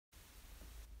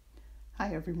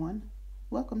Hi everyone,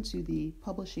 welcome to the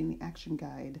Publishing Action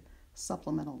Guide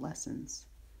Supplemental Lessons.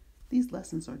 These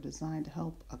lessons are designed to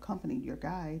help accompany your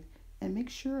guide and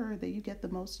make sure that you get the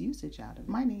most usage out of it.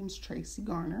 My name's Tracy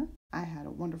Garner. I had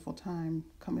a wonderful time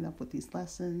coming up with these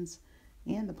lessons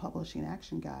and the Publishing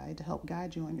Action Guide to help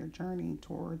guide you on your journey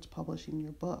towards publishing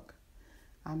your book.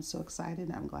 I'm so excited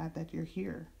and I'm glad that you're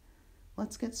here.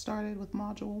 Let's get started with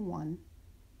Module 1.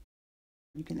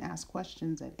 You can ask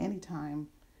questions at any time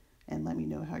and let me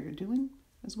know how you're doing,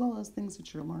 as well as things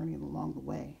that you're learning along the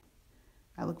way.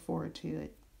 I look forward to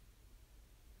it.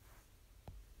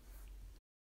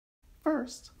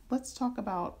 First, let's talk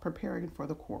about preparing for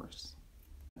the course.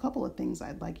 A couple of things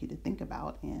I'd like you to think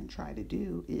about and try to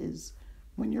do is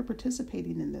when you're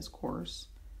participating in this course,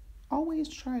 always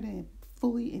try to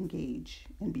fully engage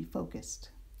and be focused.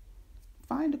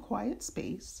 Find a quiet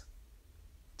space,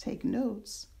 take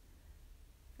notes,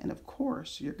 and of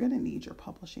course, you're going to need your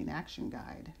publishing action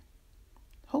guide.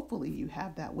 Hopefully you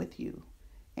have that with you.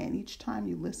 And each time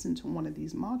you listen to one of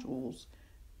these modules,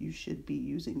 you should be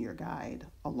using your guide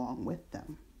along with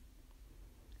them.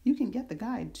 You can get the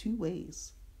guide two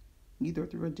ways, either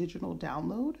through a digital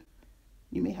download.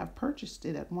 You may have purchased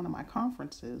it at one of my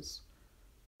conferences.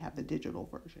 I have the digital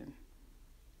version.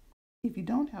 If you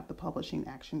don't have the publishing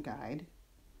action guide,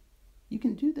 you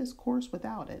can do this course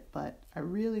without it, but I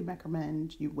really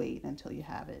recommend you wait until you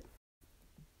have it.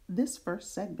 This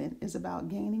first segment is about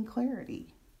gaining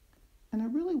clarity, and I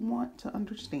really want to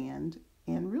understand,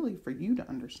 and really for you to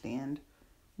understand,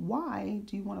 why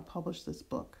do you want to publish this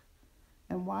book?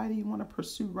 And why do you want to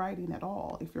pursue writing at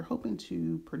all if you're hoping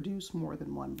to produce more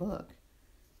than one book?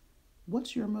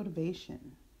 What's your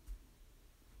motivation?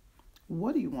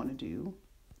 What do you want to do?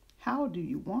 How do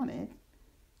you want it?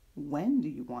 When do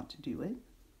you want to do it?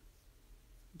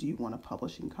 Do you want a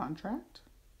publishing contract?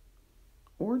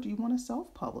 Or do you want to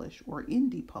self-publish or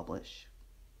indie publish?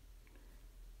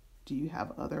 Do you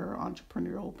have other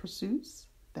entrepreneurial pursuits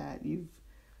that you've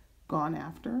gone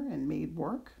after and made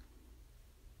work?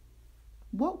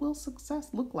 What will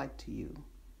success look like to you?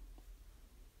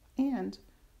 And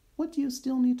what do you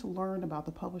still need to learn about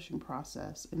the publishing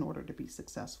process in order to be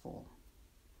successful?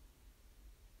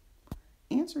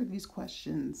 Answer these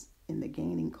questions in the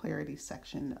Gaining Clarity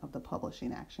section of the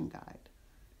Publishing Action Guide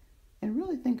and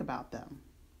really think about them.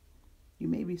 You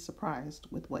may be surprised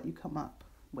with what you come up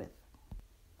with.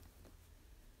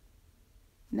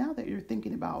 Now that you're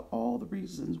thinking about all the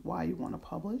reasons why you want to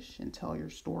publish and tell your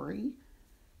story,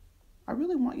 I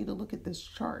really want you to look at this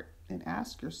chart and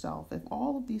ask yourself if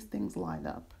all of these things line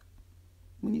up.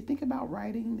 When you think about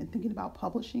writing and thinking about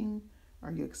publishing,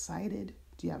 are you excited?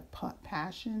 Do you have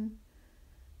passion?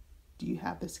 Do you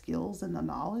have the skills and the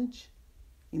knowledge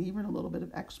and even a little bit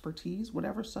of expertise?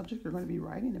 Whatever subject you're going to be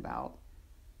writing about,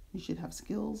 you should have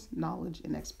skills, knowledge,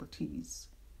 and expertise.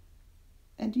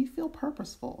 And do you feel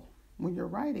purposeful? When you're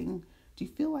writing, do you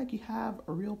feel like you have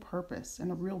a real purpose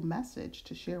and a real message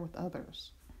to share with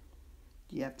others?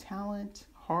 Do you have talent,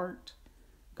 heart,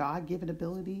 God-given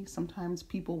ability? Sometimes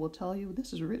people will tell you,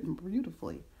 this is written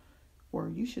beautifully, or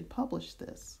you should publish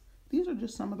this. These are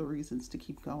just some of the reasons to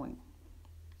keep going.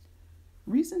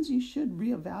 Reasons you should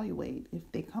reevaluate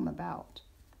if they come about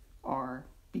are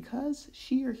because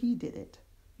she or he did it.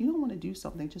 You don't want to do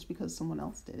something just because someone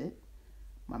else did it.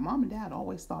 My mom and dad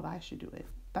always thought I should do it.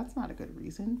 That's not a good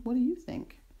reason. What do you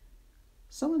think?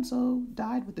 So-and-so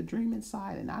died with a dream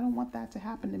inside, and I don't want that to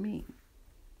happen to me.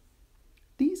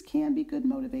 These can be good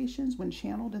motivations when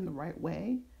channeled in the right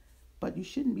way, but you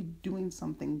shouldn't be doing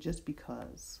something just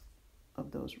because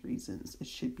of those reasons. It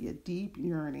should be a deep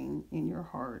yearning in your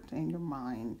heart and your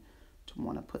mind to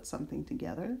want to put something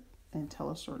together and tell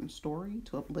a certain story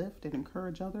to uplift and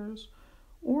encourage others,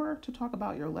 or to talk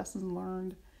about your lessons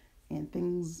learned and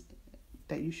things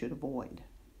that you should avoid.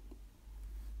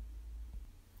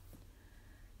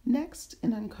 Next,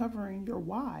 in uncovering your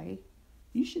why,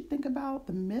 you should think about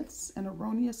the myths and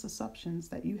erroneous assumptions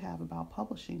that you have about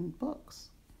publishing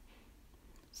books.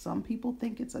 Some people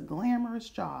think it's a glamorous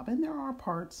job, and there are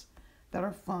parts that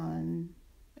are fun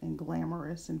and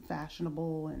glamorous and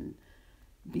fashionable and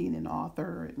being an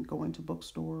author and going to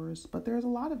bookstores, but there's a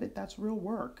lot of it that's real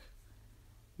work.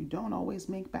 You don't always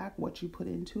make back what you put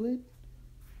into it.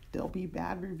 There'll be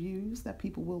bad reviews that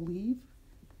people will leave.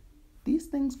 These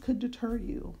things could deter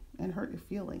you and hurt your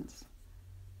feelings.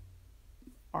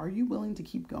 Are you willing to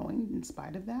keep going in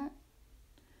spite of that?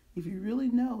 If you really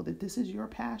know that this is your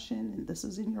passion and this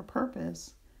is in your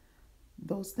purpose,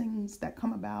 those things that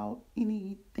come about,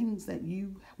 any things that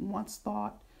you once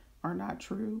thought are not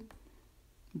true,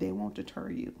 they won't deter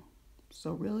you.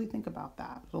 So really think about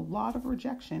that. There's a lot of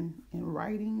rejection in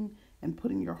writing and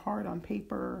putting your heart on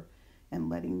paper and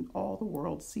letting all the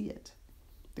world see it.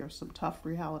 There's some tough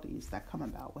realities that come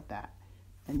about with that.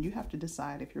 And you have to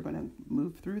decide if you're going to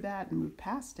move through that and move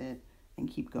past it and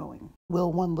keep going.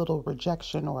 Will one little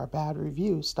rejection or a bad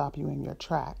review stop you in your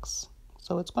tracks?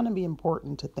 So it's going to be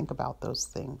important to think about those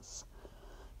things.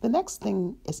 The next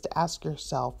thing is to ask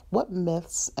yourself, what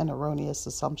myths and erroneous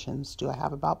assumptions do I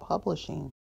have about publishing?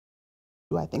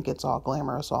 Do I think it's all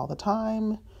glamorous all the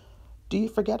time? Do you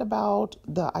forget about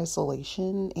the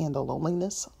isolation and the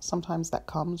loneliness sometimes that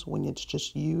comes when it's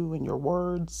just you and your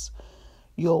words?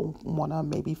 You'll want to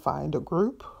maybe find a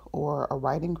group or a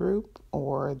writing group,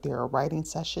 or there are writing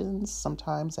sessions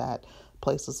sometimes at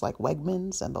places like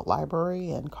Wegmans and the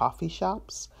library and coffee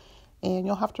shops. And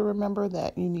you'll have to remember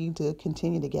that you need to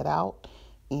continue to get out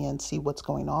and see what's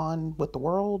going on with the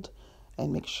world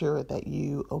and make sure that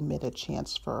you omit a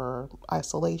chance for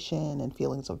isolation and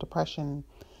feelings of depression,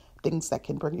 things that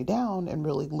can bring you down and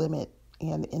really limit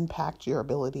and impact your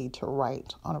ability to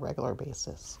write on a regular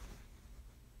basis.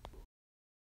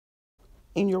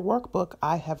 In your workbook,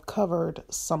 I have covered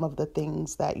some of the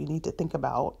things that you need to think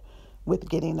about with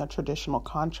getting a traditional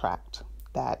contract.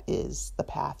 That is the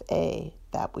path A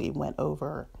that we went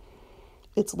over.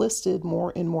 It's listed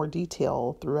in more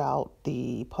detail throughout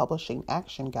the Publishing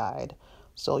Action Guide,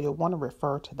 so you'll want to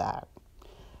refer to that.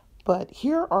 But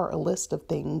here are a list of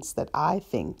things that I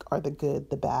think are the good,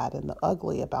 the bad, and the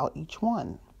ugly about each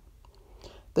one.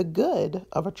 The good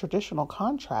of a traditional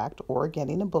contract or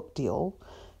getting a book deal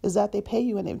is that they pay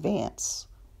you in advance.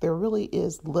 There really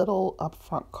is little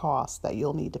upfront cost that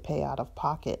you'll need to pay out of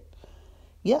pocket.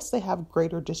 Yes, they have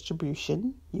greater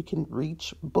distribution. You can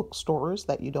reach bookstores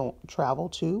that you don't travel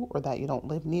to or that you don't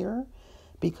live near,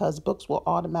 because books will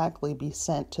automatically be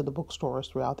sent to the bookstores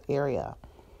throughout the area.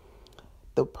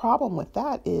 The problem with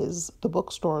that is the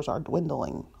bookstores are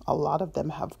dwindling. A lot of them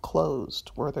have closed,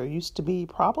 where there used to be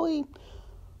probably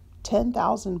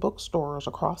 10,000 bookstores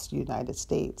across the United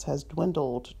States has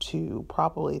dwindled to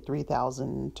probably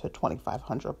 3,000 to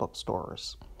 2,500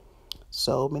 bookstores.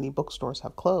 So many bookstores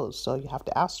have closed. So you have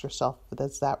to ask yourself,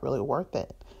 is that really worth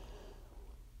it?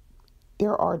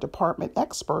 There are department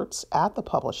experts at the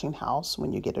publishing house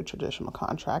when you get a traditional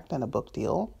contract and a book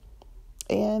deal,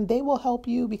 and they will help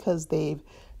you because they've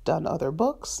done other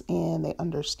books and they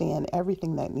understand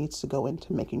everything that needs to go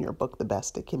into making your book the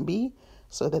best it can be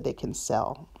so that it can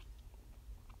sell.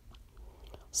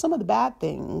 Some of the bad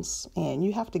things, and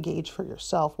you have to gauge for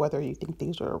yourself whether you think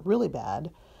these are really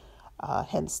bad,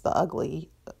 hence the ugly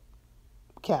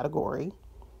category.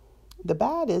 The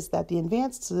bad is that the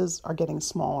advances are getting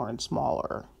smaller and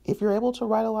smaller. If you're able to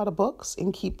write a lot of books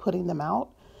and keep putting them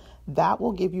out, that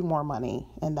will give you more money,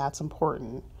 and that's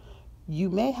important. You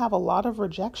may have a lot of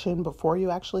rejection before you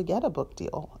actually get a book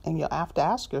deal, and you'll have to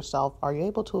ask yourself, are you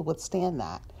able to withstand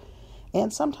that?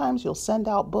 And sometimes you'll send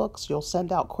out books, you'll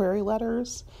send out query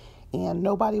letters, and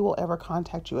nobody will ever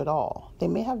contact you at all. They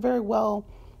may have very well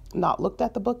not looked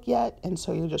at the book yet, and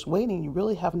so you're just waiting. You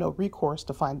really have no recourse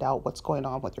to find out what's going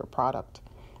on with your product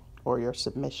or your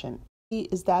submission.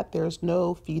 Is that there's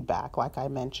no feedback, like I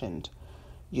mentioned.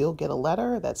 You'll get a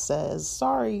letter that says,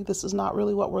 sorry, this is not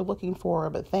really what we're looking for,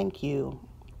 but thank you.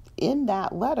 In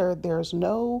that letter, there's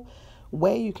no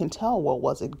way you can tell, well,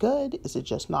 was it good? Is it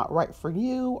just not right for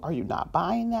you? Are you not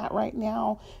buying that right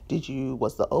now?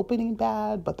 Was the opening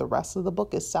bad, but the rest of the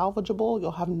book is salvageable?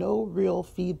 You'll have no real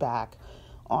feedback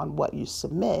on what you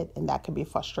submit, and that can be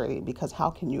frustrating because how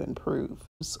can you improve?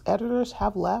 Editors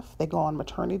have left, they go on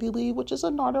maternity leave, which is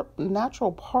a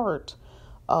natural part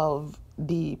of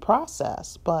the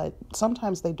process, but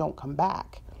sometimes they don't come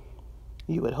back.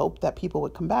 You would hope that people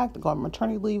would come back, they go on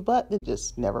maternity leave, but they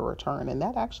just never return, and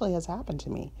that actually has happened to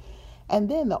me. And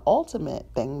then the ultimate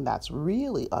thing that's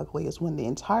really ugly is when the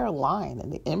entire line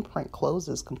and the imprint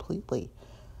closes completely.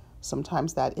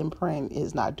 Sometimes that imprint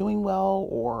is not doing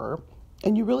well,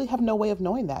 and you really have no way of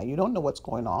knowing that. You don't know what's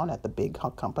going on at the big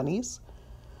companies.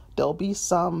 There'll be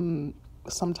sometimes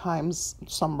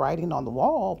some writing on the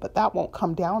wall, but that won't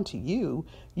come down to you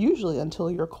usually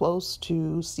until you're close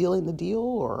to sealing the deal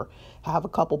or have a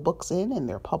couple books in and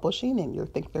they're publishing and you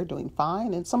think they're doing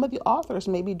fine. And some of the authors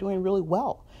may be doing really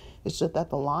well. It's just that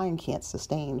the line can't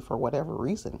sustain for whatever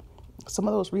reason. Some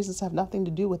of those reasons have nothing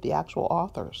to do with the actual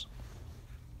authors.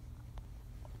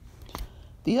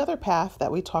 The other path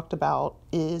that we talked about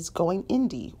is going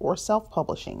indie or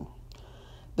self-publishing.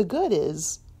 The good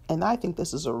is, and I think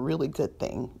this is a really good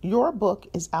thing, your book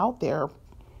is out there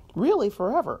really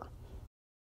forever.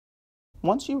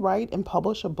 Once you write and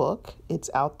publish a book, it's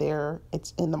out there,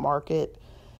 it's in the market.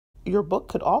 Your book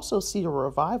could also see a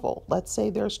revival. Let's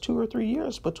say there's 2 or 3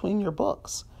 years between your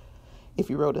books. If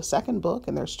you wrote a second book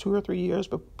and there's 2 or 3 years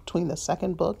between the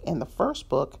second book and the first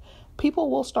book,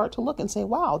 people will start to look and say,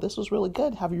 wow, this was really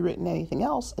good. Have you written anything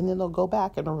else? And then they'll go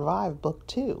back and revive book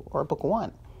 2 or book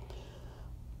 1.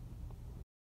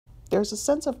 There's a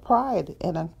sense of pride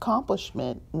and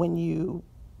accomplishment when you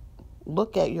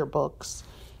look at your books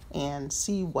and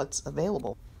see what's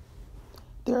available.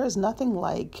 There is nothing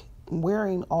like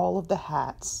wearing all of the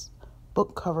hats: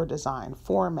 book cover design,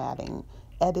 formatting,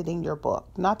 editing your book.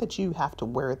 Not that you have to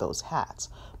wear those hats,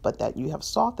 but that you have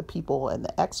sought the people and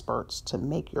the experts to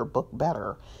make your book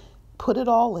better. Put it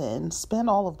all in, spend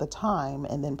all of the time,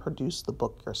 and then produce the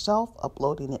book yourself,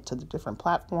 uploading it to the different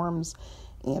platforms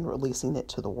and releasing it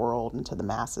to the world and to the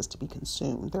masses to be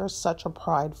consumed. There's such a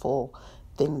prideful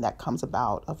thing that comes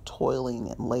about of toiling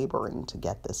and laboring to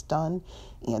get this done,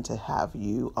 and to have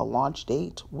you a launch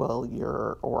date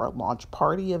or a launch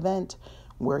party event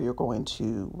where you're going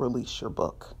to release your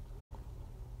book.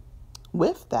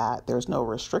 With that, there's no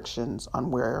restrictions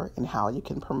on where and how you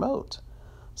can promote.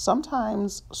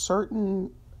 Sometimes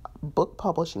certain book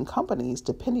publishing companies,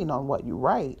 depending on what you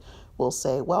write, will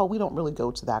say, well, we don't really go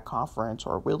to that conference,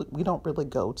 or we don't really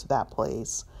go to that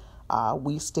place.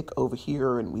 We stick over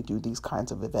here and we do these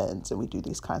kinds of events and we do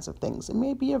these kinds of things. It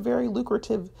may be a very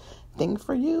lucrative thing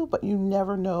for you, but you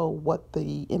never know what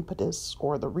the impetus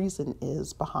or the reason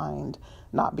is behind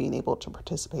not being able to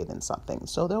participate in something.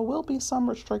 So there will be some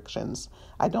restrictions.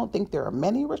 I don't think there are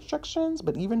many restrictions,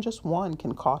 but even just one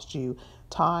can cost you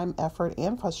time, effort,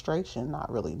 and frustration,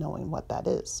 not really knowing what that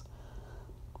is.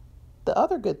 The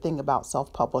other good thing about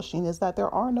self-publishing is that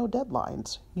there are no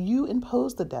deadlines. You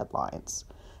impose the deadlines.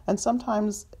 And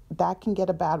sometimes that can get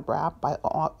a bad rap by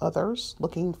others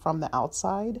looking from the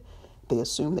outside. They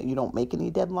assume that you don't make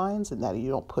any deadlines and that you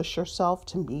don't push yourself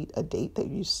to meet a date that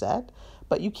you set.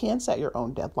 But you can set your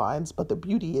own deadlines. But the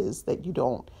beauty is that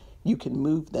you can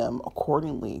move them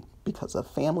accordingly because of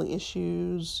family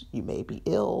issues, you may be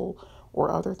ill, or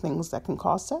other things that can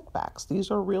cause setbacks. These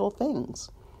are real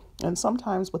things. And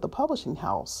sometimes with a publishing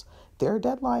house, their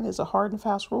deadline is a hard and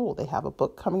fast rule. They have a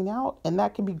book coming out, and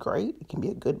that can be great. It can be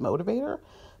a good motivator.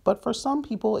 But for some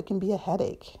people, it can be a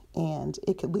headache, and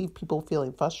it can leave people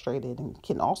feeling frustrated and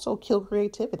can also kill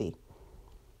creativity.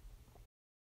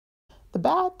 The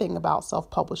bad thing about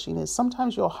self-publishing is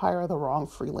sometimes you'll hire the wrong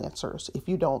freelancers if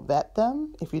you don't vet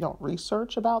them, if you don't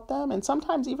research about them, and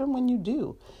sometimes even when you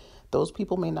do. Those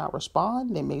people may not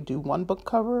respond. They may do one book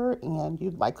cover and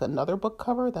you'd like another book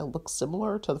cover that looks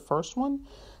similar to the first one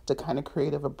to kind of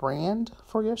create a brand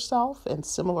for yourself and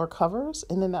similar covers.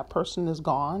 And then that person is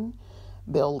gone.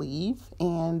 They'll leave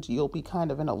and you'll be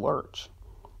kind of in a lurch.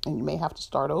 And you may have to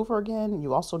start over again.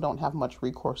 You also don't have much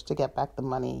recourse to get back the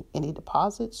money, any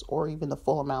deposits, or even the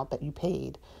full amount that you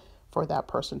paid for that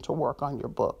person to work on your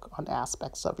book, on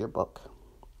aspects of your book.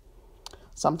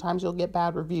 Sometimes you'll get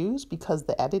bad reviews because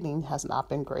the editing has not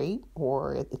been great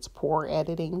or it's poor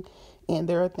editing, and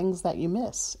there are things that you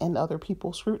miss, and other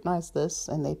people scrutinize this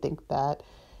and they think that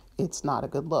it's not a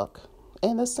good look.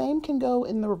 And the same can go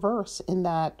in the reverse, in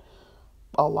that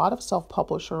a lot of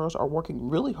self-publishers are working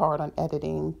really hard on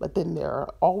editing, but then there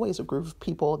are always a group of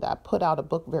people that put out a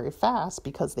book very fast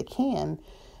because they can,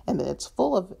 and then it's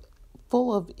full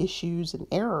of issues and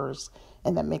errors,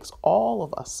 and that makes all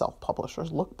of us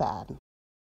self-publishers look bad.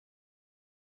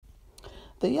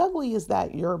 The ugly is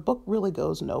that your book really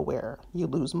goes nowhere. You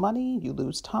lose money, you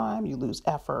lose time, you lose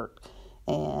effort,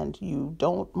 and you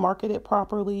don't market it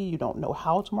properly. You don't know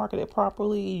how to market it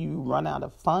properly. You run out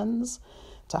of funds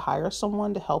to hire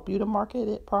someone to help you to market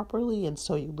it properly, and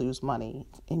so you lose money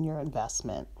in your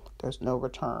investment. There's no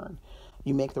return.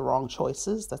 You make the wrong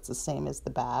choices. That's the same as the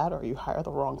bad, or you hire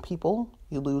the wrong people.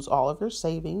 You lose all of your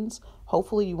savings.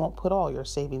 Hopefully you won't put all your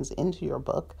savings into your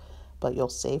book, but you'll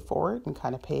save for it and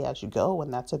kind of pay as you go,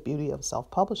 and that's a beauty of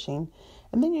self-publishing.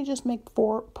 And then you just make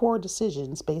poor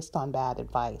decisions based on bad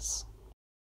advice.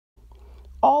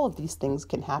 All of these things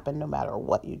can happen no matter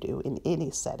what you do in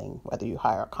any setting, whether you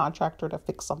hire a contractor to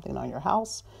fix something on your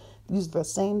house. These are the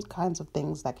same kinds of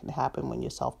things that can happen when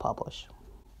you self-publish.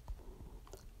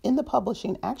 In the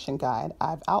Publishing Action Guide,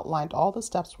 I've outlined all the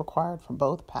steps required for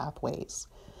both pathways.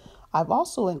 I've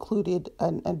also included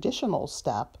an additional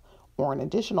step or an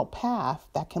additional path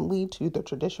that can lead to the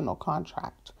traditional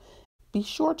contract. Be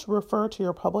sure to refer to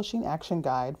your Publishing Action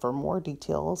Guide for more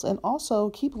details, and also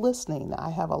keep listening. I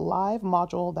have a live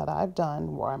module that I've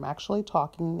done where I'm actually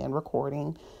talking and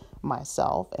recording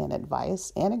myself and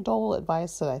anecdotal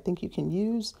advice that I think you can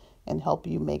use and help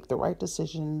you make the right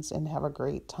decisions and have a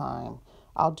great time.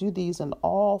 I'll do these in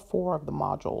all 4 of the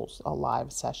modules, a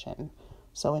live session.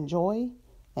 So enjoy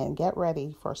and get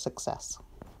ready for success.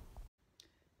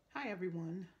 Hi,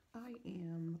 everyone. I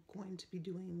am going to be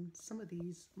doing some of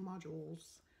these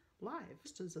modules live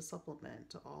just as a supplement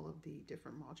to all of the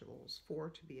different modules, 4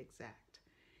 to be exact.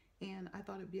 And I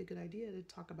thought it'd be a good idea to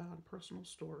talk about a personal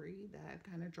story that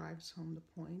kind of drives home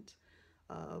the point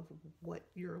of what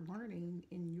you're learning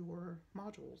in your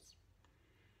modules.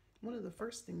 One of the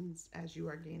first things as you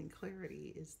are gaining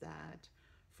clarity is that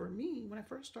for me, when I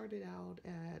first started out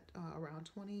at around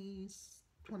 20,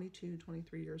 22,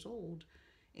 23 years old,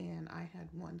 and I had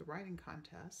won the writing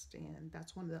contest, and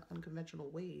that's one of the unconventional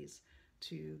ways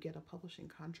to get a publishing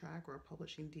contract or a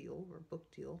publishing deal or a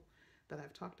book deal that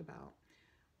I've talked about.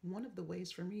 One of the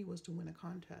ways for me was to win a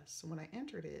contest. So when I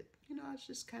entered it, I was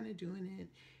just kind of doing it,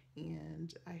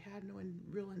 and I had no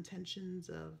real intentions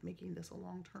of making this a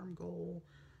long-term goal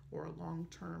or a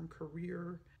long-term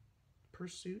career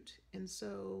pursuit. And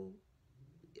so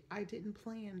I didn't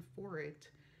plan for it,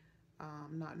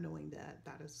 not knowing that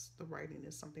the writing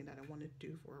is something that I wanted to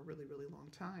do for a really, really long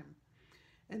time.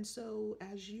 And so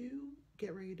as you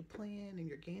get ready to plan and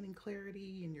you're gaining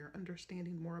clarity and you're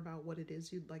understanding more about what it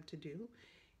is you'd like to do,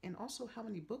 and also how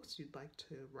many books you'd like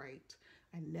to write.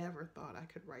 I never thought I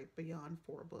could write beyond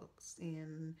 4 books.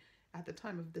 And at the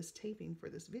time of this taping for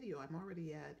this video, I'm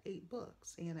already at 8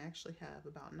 books, and I actually have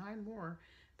about 9 more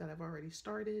that I've already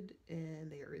started,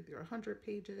 and they are either 100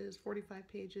 pages, 45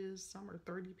 pages, some are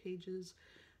 30 pages.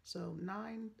 So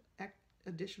 9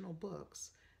 additional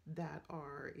books that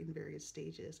are in various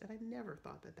stages, and I never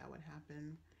thought that would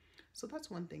happen. So that's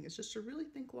one thing, is just to really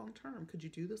think long term. Could you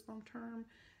do this long term?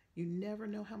 You never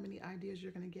know how many ideas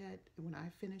you're going to get. When I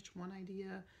finished one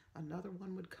idea, another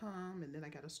one would come, and then I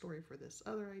got a story for this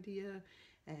other idea,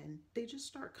 and they just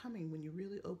start coming when you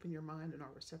really open your mind and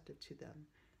are receptive to them.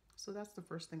 So that's the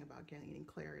first thing about gaining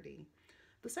clarity.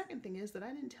 The second thing is that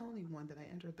I didn't tell anyone that I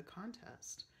entered the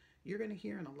contest. You're going to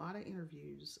hear in a lot of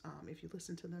interviews, if you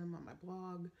listen to them on my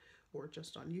blog or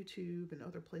just on YouTube and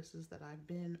other places that I've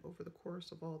been over the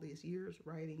course of all these years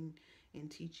writing and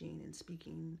teaching and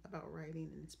speaking about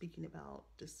writing and speaking about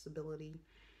disability,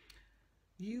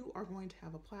 you are going to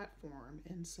have a platform.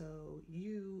 And so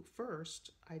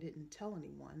I didn't tell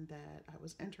anyone that I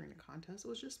was entering a contest. It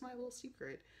was just my little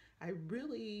secret. I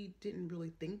really didn't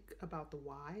think about the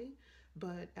why,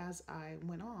 but as I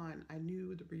went on, I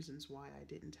knew the reasons why I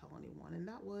didn't tell anyone. And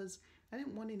that was, I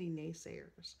didn't want any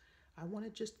naysayers. I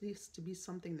wanted just this to be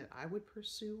something that I would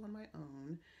pursue on my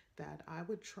own, that I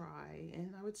would try,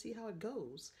 and I would see how it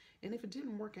goes. And if it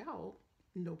didn't work out,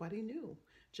 nobody knew,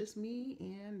 just me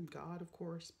and God, of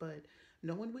course, but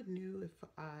no one would knew if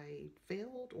I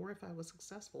failed or if I was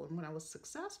successful. And when I was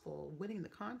successful, winning the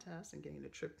contest and getting a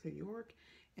trip to New York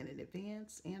and an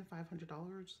advance and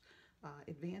 $500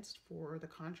 advanced for the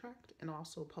contract, and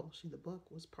also publishing the book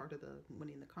was part of the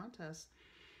winning the contest.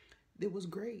 It was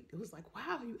great. It was like,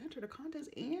 wow, you entered a contest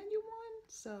and you won.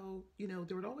 So,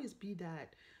 there would always be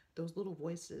those little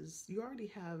voices. You already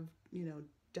have,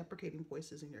 deprecating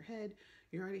voices in your head.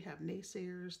 You already have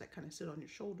naysayers that kind of sit on your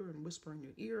shoulder and whisper in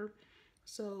your ear.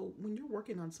 So when you're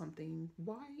working on something,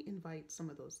 why invite some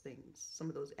of those things, some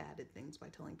of those added things by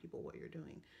telling people what you're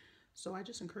doing? So I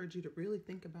just encourage you to really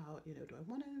think about, do I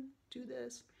want to do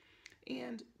this?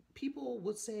 And people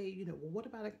would say, well, what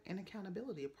about an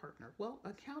accountability partner? Well,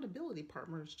 accountability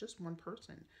partner is just one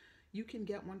person. You can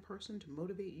get one person to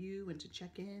motivate you and to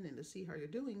check in and to see how you're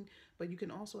doing, but you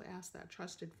can also ask that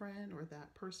trusted friend or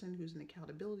that person who's an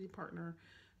accountability partner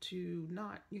to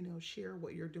not, share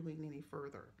what you're doing any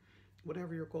further.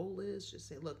 Whatever your goal is, just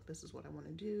say, look, this is what I want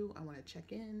to do. I want to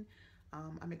check in.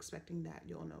 I'm expecting that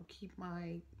you'll keep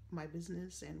my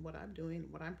business and what I'm doing,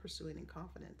 what I'm pursuing in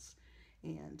confidence.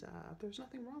 And there's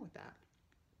nothing wrong with that.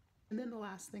 And then the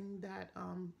last thing that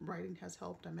writing has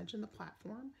helped, I mentioned the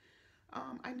platform.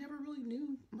 I never really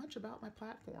knew much about my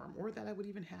platform or that I would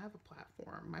even have a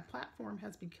platform. My platform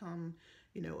has become,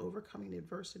 overcoming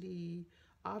adversity,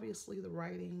 obviously the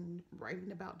writing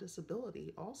about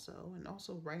disability also, and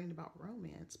also writing about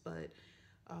romance. But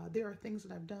there are things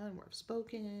that I've done where I've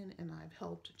spoken and I've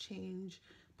helped change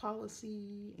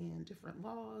policy and different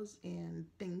laws and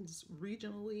things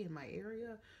regionally in my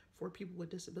area for people with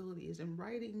disabilities. And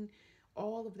writing,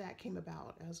 all of that came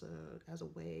about as a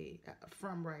way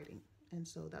from writing. And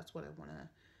so that's what I want to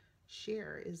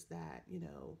share, is that,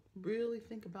 really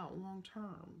think about long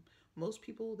term. Most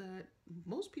people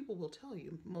will tell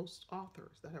you, most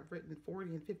authors that have written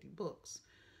 40 and 50 books,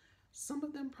 some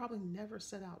of them probably never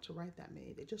set out to write that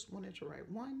many. They just wanted to write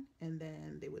one, and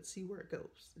then they would see where it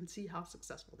goes and see how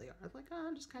successful they are. Like, oh,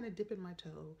 I'm just kind of dipping my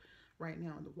toe, right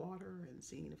now in the water and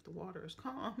seeing if the water is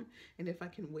calm and if I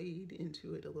can wade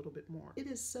into it a little bit more. It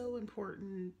is so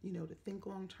important, you know, to think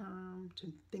long term,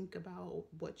 to think about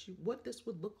what this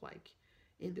would look like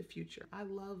in the future. I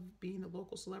love being a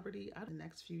local celebrity out in the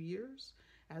next few years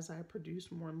as I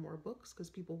produce more and more books, because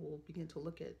people will begin to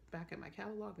look back at my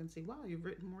catalog and say, wow, you've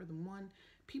written more than one.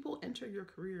 People enter your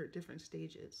career at different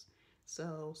stages.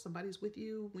 So somebody's with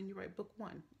you when you write book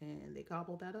 1 and they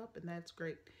gobble that up, and that's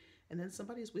great. And then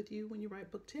somebody's with you when you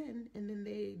write book 10 and then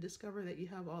they discover that you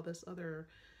have all this other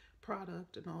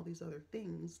product and all these other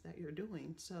things that you're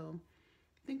doing. So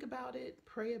think about it,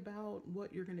 pray about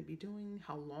what you're going to be doing,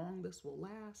 how long this will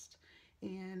last,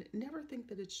 and never think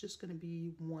that it's just going to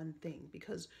be one thing.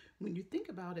 Because when you think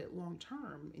about it long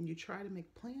term and you try to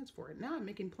make plans for it, now I'm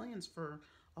making plans for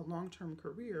a long-term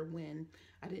career when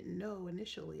I didn't know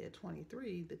initially at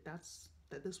 23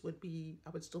 that this would be, I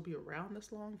would still be around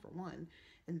this long, for one,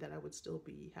 and that I would still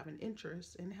be having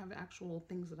interest and have actual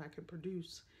things that I could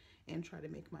produce and try to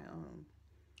make my own.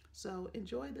 So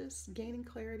enjoy this gaining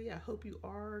clarity. I hope you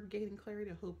are gaining clarity.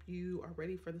 I hope you are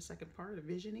ready for the second part of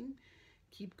visioning.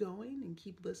 Keep going and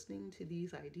keep listening to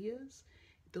these ideas.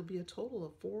 There'll be a total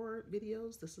of 4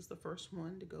 videos. This is the first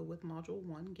one to go with Module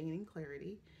 1, Gaining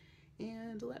Clarity.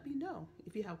 And let me know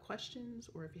if you have questions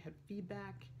or if you have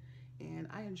feedback. And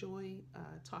I enjoy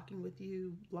talking with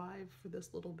you live for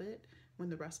this little bit when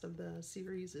the rest of the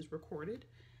series is recorded.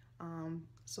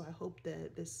 So I hope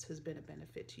that this has been a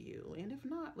benefit to you. And if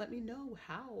not, let me know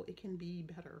how it can be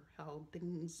better, how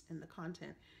things in the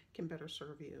content can better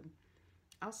serve you.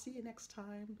 I'll see you next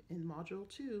time in Module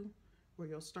 2, where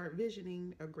you'll start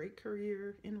visioning a great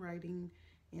career in writing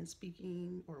and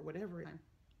speaking or whatever.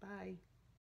 Bye.